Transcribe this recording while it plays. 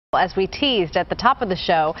As we teased at the top of the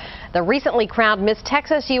show, the recently crowned Miss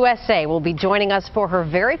Texas USA will be joining us for her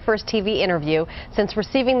very first TV interview since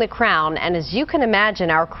receiving the crown. And as you can imagine,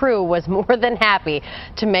 our crew was more than happy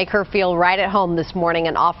to make her feel right at home this morning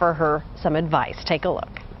and offer her some advice. Take a look.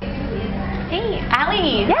 Hey,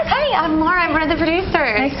 Allie. Yes. Hi, I'm Laura. I'm one of the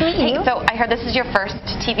producers. Nice to meet you. Hey, so I heard this is your first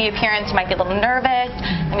TV appearance. You might be a little nervous.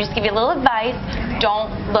 Let me just give you a little advice.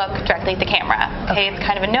 Don't look directly at the camera. Okay? It's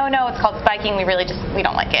kind of a no-no. It's called spiking. We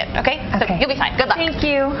don't like it. Okay? So you'll be fine. Good luck. Thank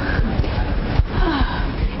you.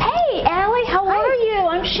 Hey, Allie, how are you?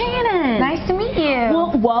 I'm Shannon. Nice to meet you.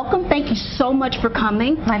 Well, welcome. Thank you so much for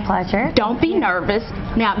coming. My pleasure. Don't be nervous.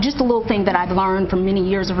 Now, just a little thing that I've learned from many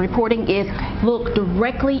years of reporting is look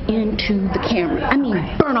directly into the camera. I mean,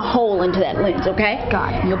 burn a hole into that lens, okay?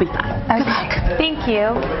 Got it. You'll be fine. Okay. Thank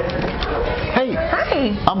you. Hey,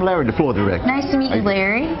 Hi. I'm Larry, the floor director. Nice to meet you,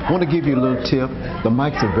 Larry. I want to give you a little tip. The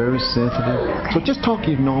mics are very sensitive, so just talk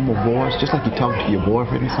your normal voice, just like you talk to your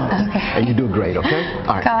boyfriend or something, and you do great, okay?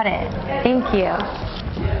 All right. Got it. Thank you.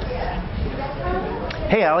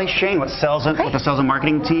 Hey, Allie, Shane with the sales and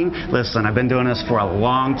marketing team. Listen, I've been doing this for a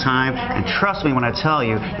long time, and trust me when I tell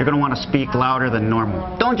you, you're going to want to speak louder than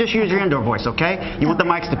normal. Don't just use your indoor voice, okay? You want the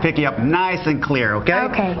mics to pick you up nice and clear,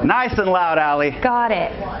 okay? Okay. Nice and loud, Allie. Got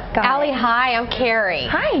it. Allie, hi, I'm Carrie.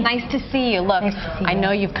 Hi. Nice to see you. Look, Nice to see I you.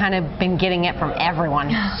 know you've kind of been getting it from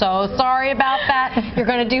everyone. So sorry about that. You're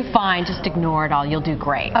going to do fine. Just ignore it all. You'll do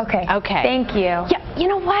great. Okay. Okay. Thank you. Yeah, you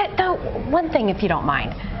know what, though? One thing, if you don't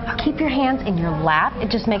mind. Keep your hands in your lap. It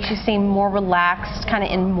just makes you seem more relaxed, kind of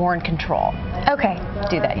more in control. Okay.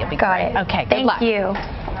 Do that. You'll be Got great. it. Okay, good luck. Thank you.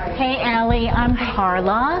 Hey, Allie, I'm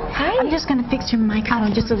Carla. Hi. I'm just going to fix your mic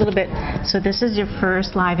on just a little bit. So this is your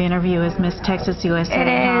first live interview as Miss Texas USA, It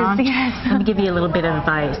huh? is, yes. Let me give you a little bit of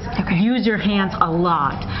advice. Okay. Use your hands a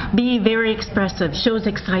lot. Be very expressive. Shows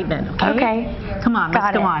excitement, okay? Okay. Come on,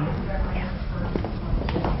 Got let's go it. on.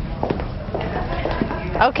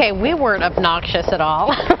 Okay, we weren't obnoxious at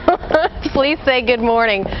all. Please say good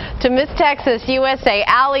morning to Miss Texas USA,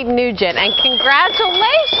 Allie Nugent, and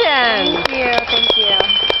congratulations! Thank you. Thank you.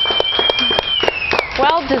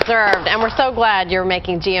 Well deserved, and we're so glad you're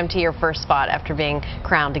making GMT your first spot after being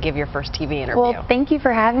crowned to give your first TV interview. Well, thank you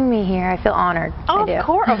for having me here. I feel honored. Oh, I do.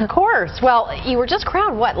 of course. Well, you were just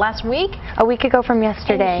crowned, what, last week? A week ago from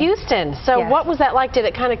yesterday. In Houston. So Yes. what was that like? Did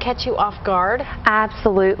it kind of catch you off guard?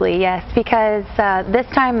 Absolutely, yes, because this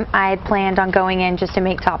time I had planned on going in just to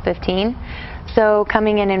make top 15. So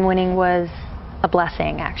coming in and winning was a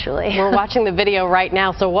blessing, actually. We're watching the video right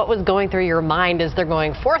now, so what was going through your mind as they're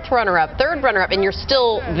going fourth runner-up, third runner-up, and you're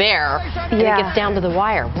still there, and it gets down to the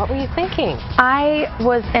wire? What were you thinking? I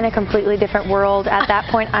was in a completely different world. At that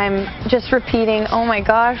point, I'm just repeating, oh my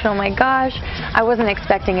gosh, oh my gosh. I wasn't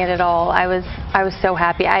expecting it at all. I was so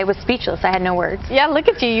happy. I was speechless. I had no words. Yeah, look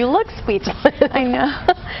at you. You look speechless. I know.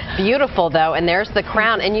 Beautiful, though, and there's the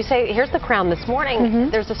crown. And you say, here's the crown this morning.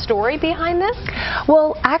 There's a story behind this?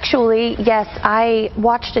 Well, actually, yes, I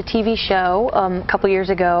watched a TV show a couple years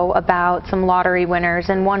ago about some lottery winners,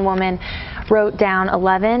 and one woman wrote down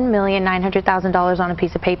 $11,900,000 on a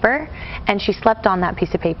piece of paper, and she slept on that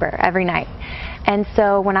piece of paper every night. And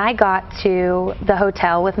so when I got to the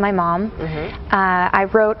hotel with my mom, I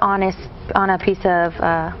wrote on a piece of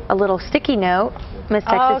a little sticky note, Miss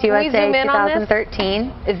Texas USA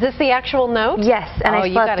 2013. Is this the actual note? Yes, and I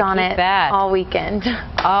slept on it all weekend.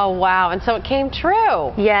 Oh, wow. And so it came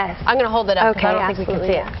true. Yes. I'm going to hold it up because I don't think we can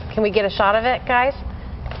see it. Can we get a shot of it, guys?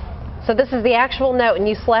 So this is the actual note, and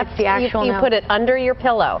you slept, It's the actual you note. put it under your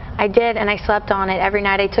pillow. I did, and I slept on it every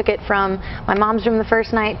night. I took it from my mom's room the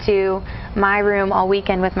first night to my room all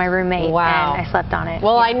weekend with my roommate, Wow. and I slept on it.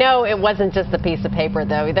 Well, I know it wasn't just a piece of paper,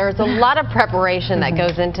 though. There's a lot of preparation that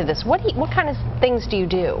goes into this. What kind of things do you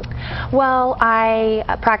do? Well, I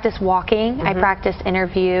practice walking. I practice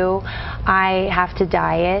interview. I have to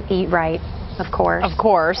diet, eat right, of course. Of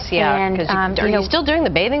course, yeah. And, 'Cause are you still doing the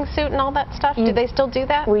bathing suit and all that stuff? Do they still do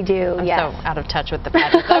that? We do, I'm yes. so out of touch with the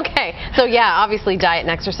pageants. Okay, so yeah, obviously diet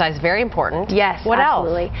and exercise, very important. Yes, What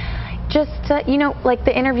absolutely. else? Just, you know, like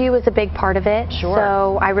the interview is a big part of it. Sure.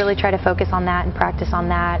 So I really try to focus on that and practice on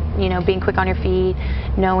that. You know, being quick on your feet,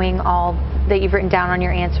 knowing all that you've written down on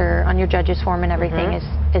your answer, on your judge's form and everything is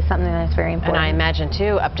something that's very important. And I imagine,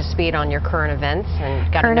 too, up to speed on your current events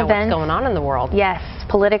and got to know what's going on in the world. Yes,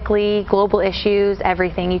 politically, global issues,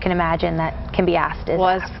 everything you can imagine that can be asked is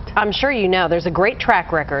asked. I'm sure you know there's a great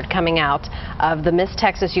track record coming out of the Miss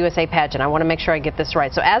Texas USA pageant. I want to make sure I get this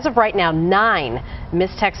right. So as of right now, 9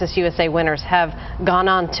 Miss Texas USA winners have gone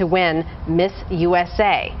on to win Miss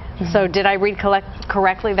USA. So did I read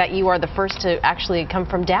correctly that you are the first to actually come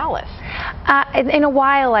from Dallas? In a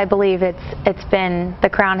while, I believe it's been, the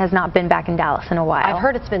Crown has not been back in Dallas in a while. I've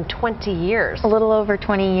heard it's been 20 years. A little over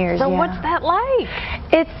 20 years, So yeah. what's that like?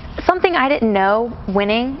 It's something I didn't know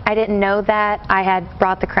winning. I didn't know that I had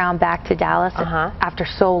brought the Crown back to Dallas after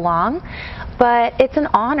so long. But it's an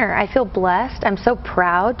honor. I feel blessed. I'm so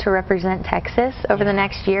proud to represent Texas over the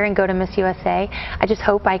next year and go to Miss USA. I just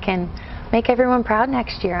hope I can make everyone proud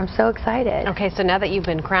next year. I'm so excited. Okay, so now that you've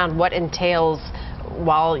been crowned, what entails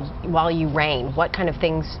while you reign? What kind of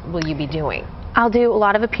things will you be doing? I'll do a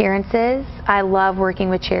lot of appearances. I love working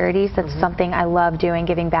with charities. That's something I love doing,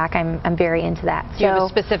 giving back. I'm very into that. Do you have a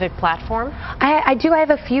specific platform? I do. I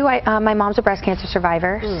have a few. My mom's a breast cancer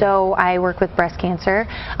survivor, so I work with breast cancer.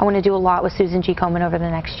 I want to do a lot with Susan G. Komen over the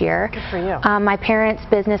next year. Good for you. My parents'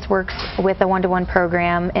 business works with a one-to-one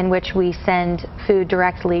program in which we send food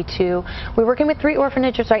directly to, we're working with 3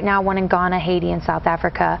 orphanages right now, one in Ghana, Haiti, and South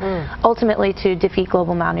Africa, ultimately to defeat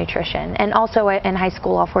global malnutrition. And also in high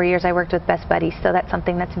school, all 4 years, I worked with Best Buddies. So that's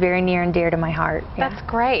something that's very near and dear to my heart. That's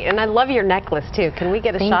great. And I love your necklace, too. Can we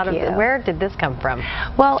get a shot of it? Where did this come from?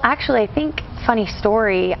 Well, actually, I think, funny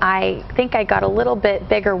story, I think I got a little bit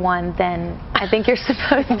bigger one than I think you're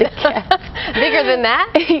supposed to get. Bigger than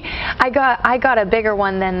that? I got a bigger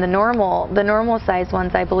one than the normal size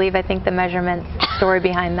ones, I believe. I think the measurement story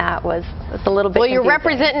behind that was a little bit confusing. You're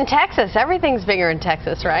representing Texas. Everything's bigger in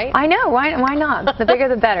Texas, right? I know. Why not? The bigger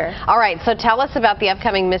the better. All right. So tell us about the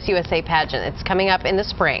upcoming Miss USA pageant. It's coming up in the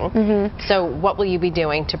spring. So what will you be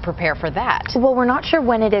doing to prepare for that? Well, we're not sure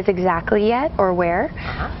when it is exactly yet or where,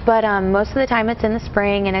 but most of the time it's in the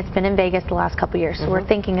spring, and it's been in Vegas the last couple years, so we're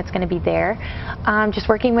thinking it's going to be there. Just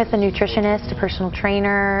working with a nutritionist, a personal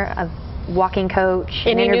trainer, a walking coach,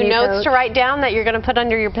 Any new notes coach. to write down that you're going to put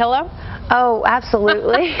under your pillow? Oh,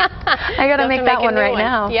 absolutely. I got to make that one right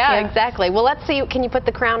now. Yeah, exactly. Well, let's see. Can you put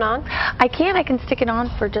the crown on? I can. I can stick it on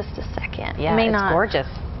for just a second. Yeah, it's not. Gorgeous.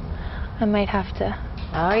 I might have to.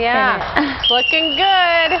 Oh, yeah. It's looking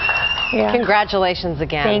good. Yeah. Congratulations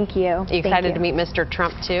again. Thank you. Are you excited to meet Mr.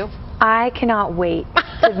 Trump, too? I cannot wait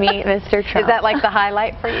to meet Mr. Trump. Is that like the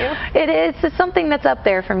highlight for you? It is. It's something that's up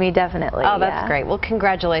there for me, definitely. Oh, that's great. Well,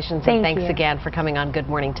 congratulations and thanks again for coming on Good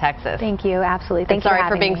Morning Texas. Thank you. Absolutely. Thank you Sorry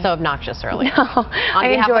for being so obnoxious earlier. No, on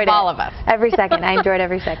behalf of all of us. Every second. I enjoyed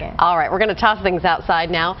every second. All right. We're going to toss things outside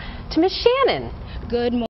now to Miss Shannon. Good morning.